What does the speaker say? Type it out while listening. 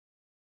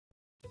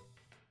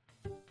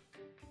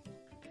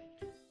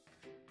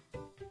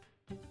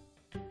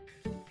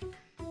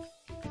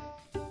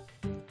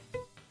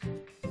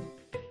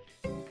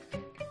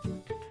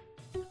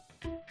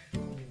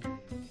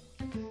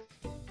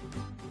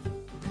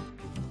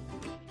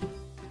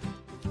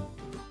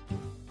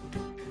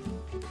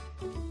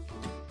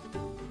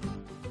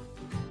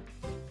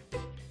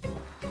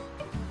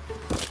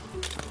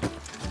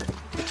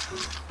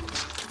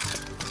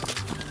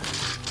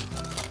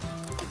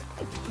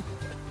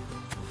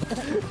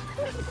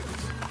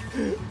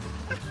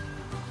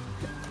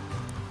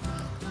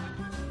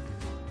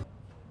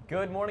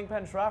Good morning,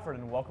 Penn Trafford,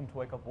 and welcome to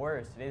Wake Up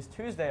Warriors. Today is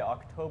Tuesday,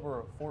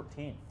 October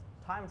 14th,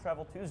 Time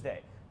Travel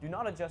Tuesday. Do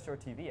not adjust your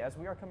TV as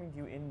we are coming to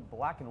you in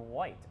black and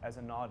white as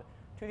a nod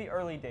to the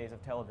early days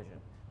of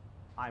television.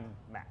 I'm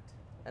Matt.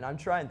 And I'm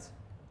Trent.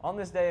 On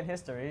this day in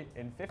history,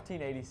 in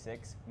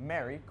 1586,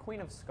 Mary,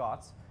 Queen of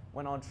Scots,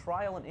 went on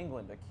trial in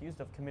England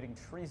accused of committing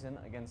treason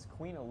against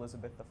Queen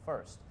Elizabeth I.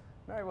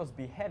 Mary was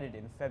beheaded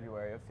in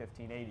February of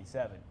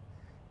 1587.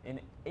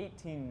 In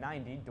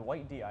 1890,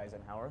 Dwight D.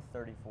 Eisenhower,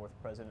 34th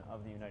President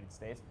of the United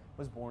States,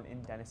 was born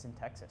in Denison,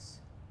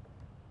 Texas.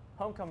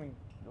 Homecoming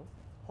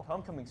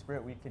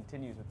Spirit Week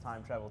continues with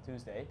Time Travel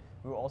Tuesday.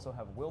 We will also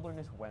have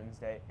Wilderness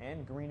Wednesday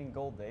and Green and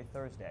Gold Day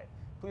Thursday.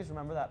 Please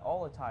remember that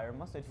all attire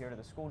must adhere to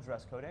the school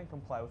dress code and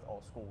comply with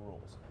all school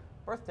rules.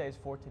 Birthdays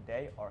for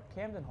today are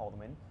Camden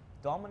Haldeman,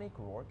 Dominique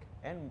Rourke,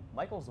 and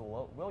Michael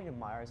Zola, William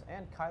Myers,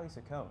 and Kylie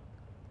Saccone.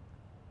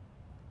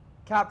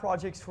 CAT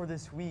projects for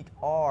this week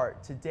are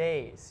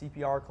today,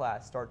 CPR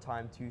class, start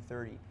time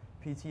 2:30,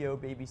 PTO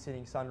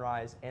babysitting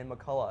sunrise, and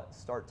McCullough,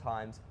 start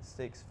times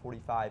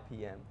 6:45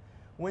 p.m.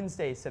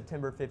 Wednesday,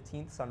 September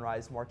 15th,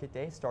 Sunrise Market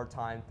Day, start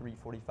time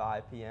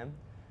 3:45 p.m.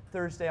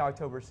 Thursday,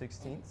 October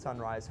 16th,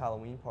 Sunrise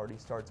Halloween Party,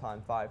 start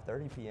time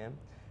 5:30 p.m.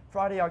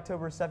 Friday,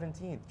 October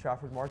 17th,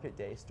 Trafford Market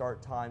Day,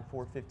 start time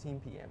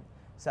 4:15 p.m.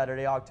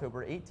 Saturday,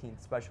 October 18th,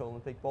 Special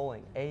Olympic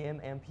Bowling, AM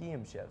and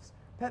PM shifts.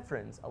 Pet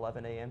Friends,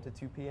 11 a.m. to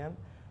 2 p.m.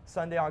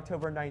 Sunday,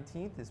 October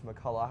 19th is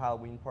McCullough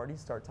Halloween Party,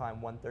 start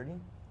time 1:30.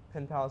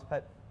 Pen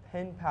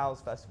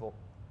Pals Festival,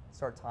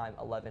 start time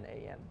 11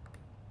 a.m.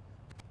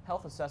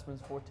 Health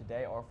assessments for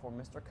today are for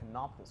Mr.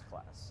 Canopoulos'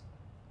 class.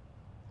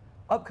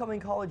 Upcoming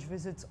college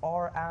visits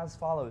are as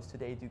follows.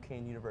 Today,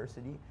 Duquesne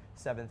University,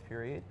 7th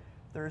period.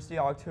 Thursday,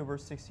 October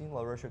 16th,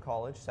 La Roche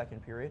College,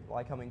 2nd period.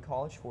 Lycoming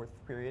College, 4th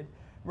period.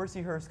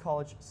 Mercyhurst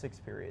College,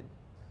 6th period.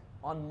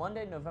 On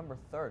Monday, November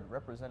 3rd,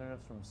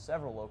 representatives from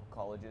several local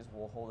colleges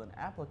will hold an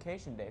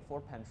application day for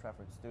Penn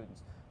Trafford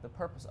students. The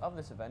purpose of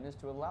this event is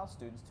to allow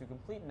students to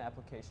complete an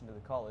application to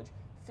the college,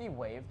 fee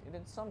waived, and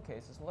in some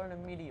cases learn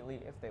immediately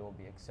if they will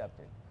be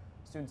accepted.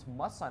 Students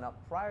must sign up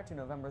prior to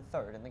November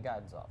 3rd in the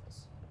guidance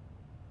office.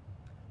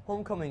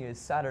 Homecoming is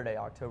Saturday,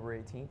 October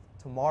 18th.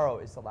 Tomorrow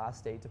is the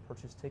last day to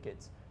purchase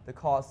tickets. The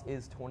cost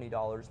is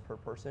 $20 per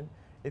person.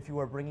 If you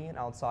are bringing an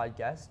outside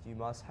guest, you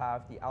must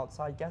have the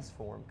outside guest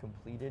form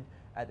completed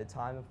at the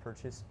time of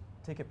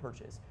ticket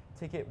purchase.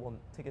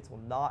 Tickets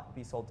will not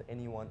be sold to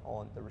anyone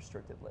on the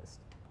restricted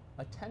list.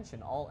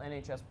 Attention all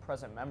NHS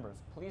present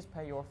members, please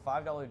pay your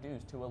 $5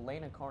 dues to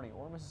Elena Carney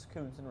or Mrs.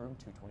 Coons in room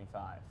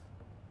 225.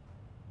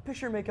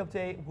 Picture Makeup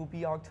Day will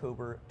be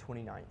October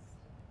 29th.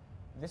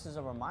 This is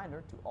a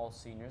reminder to all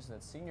seniors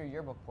that senior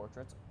yearbook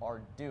portraits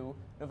are due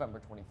November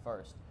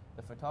 21st.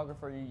 The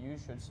photographer you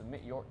use should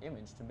submit your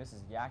image to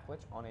Mrs.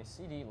 Yaklich on a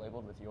CD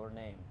labeled with your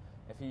name.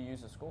 If you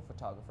use a school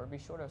photographer, be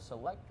sure to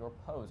select your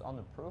pose on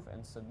the proof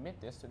and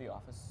submit this to the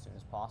office as soon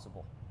as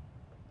possible.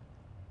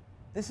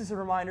 This is a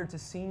reminder to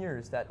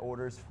seniors that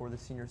orders for the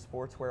senior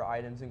sportswear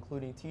items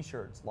including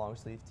t-shirts, long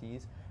sleeve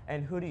tees,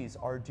 and hoodies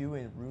are due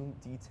in room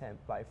D-Temp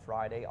by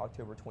Friday,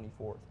 October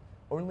 24th.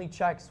 Only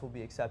checks will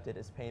be accepted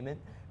as payment.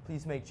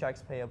 Please make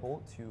checks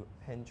payable to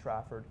Penn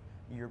Trafford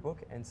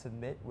Yearbook and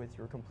submit with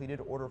your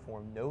completed order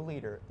form no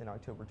later than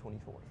October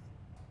 24th.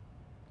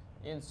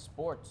 In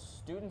sports,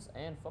 students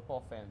and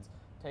football fans,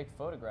 take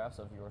photographs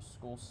of your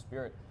school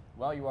spirit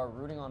while you are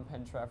rooting on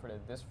Penn Trafford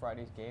at this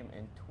Friday's game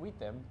and tweet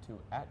them to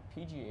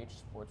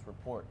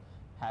 @PGHSportsReport,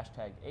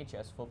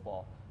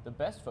 #HSFootball. The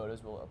best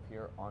photos will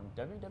appear on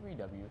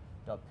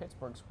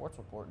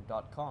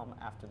www.pittsburghsportsreport.com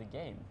after the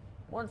game.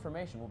 More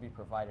information will be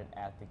provided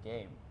at the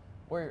game.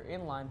 Warrior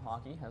Inline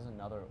Hockey has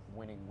another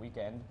winning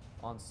weekend.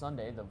 On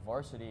Sunday, the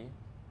Varsity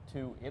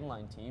 2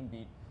 inline team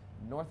beat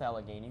North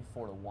Allegheny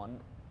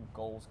 4-1.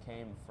 Goals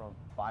came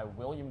by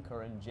William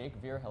Curran, Jake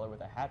Vierheller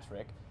with a hat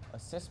trick,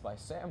 assists by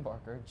Sam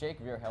Barker,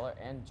 Jake Vierheller,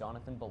 and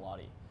Jonathan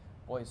Bellotti.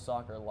 Boys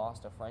soccer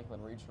lost to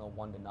Franklin Regional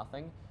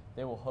 1-0.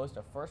 They will host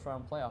a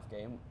first-round playoff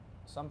game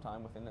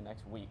sometime within the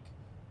next week.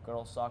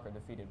 Girls soccer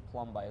defeated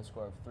Plum by a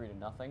score of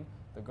 3-0.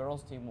 The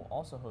girls team will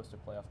also host a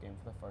playoff game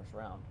for the first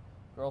round.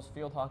 Girls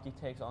field hockey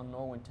takes on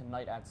Norwin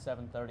tonight at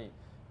 7:30.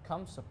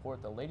 Come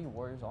support the Lady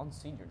Warriors on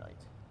senior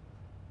night.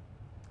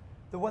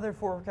 The weather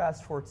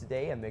forecast for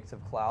today, a mix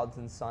of clouds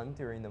and sun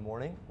during the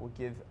morning, will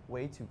give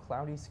way to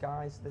cloudy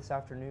skies this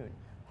afternoon,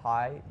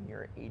 high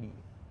near 80.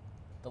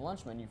 The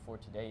lunch menu for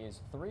today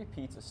is 3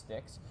 pizza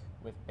sticks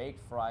with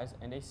baked fries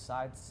and a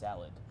side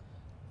salad.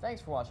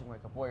 Thanks for watching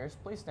Wake Up Warriors.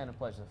 Please stand and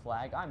pledge the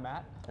flag. I'm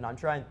Matt. And I'm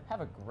Trent. Have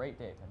a great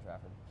day, Penn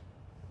Trafford.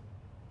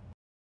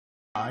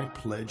 I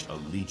pledge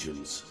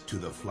allegiance to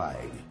the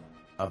flag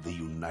of the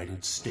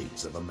United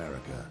States of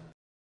America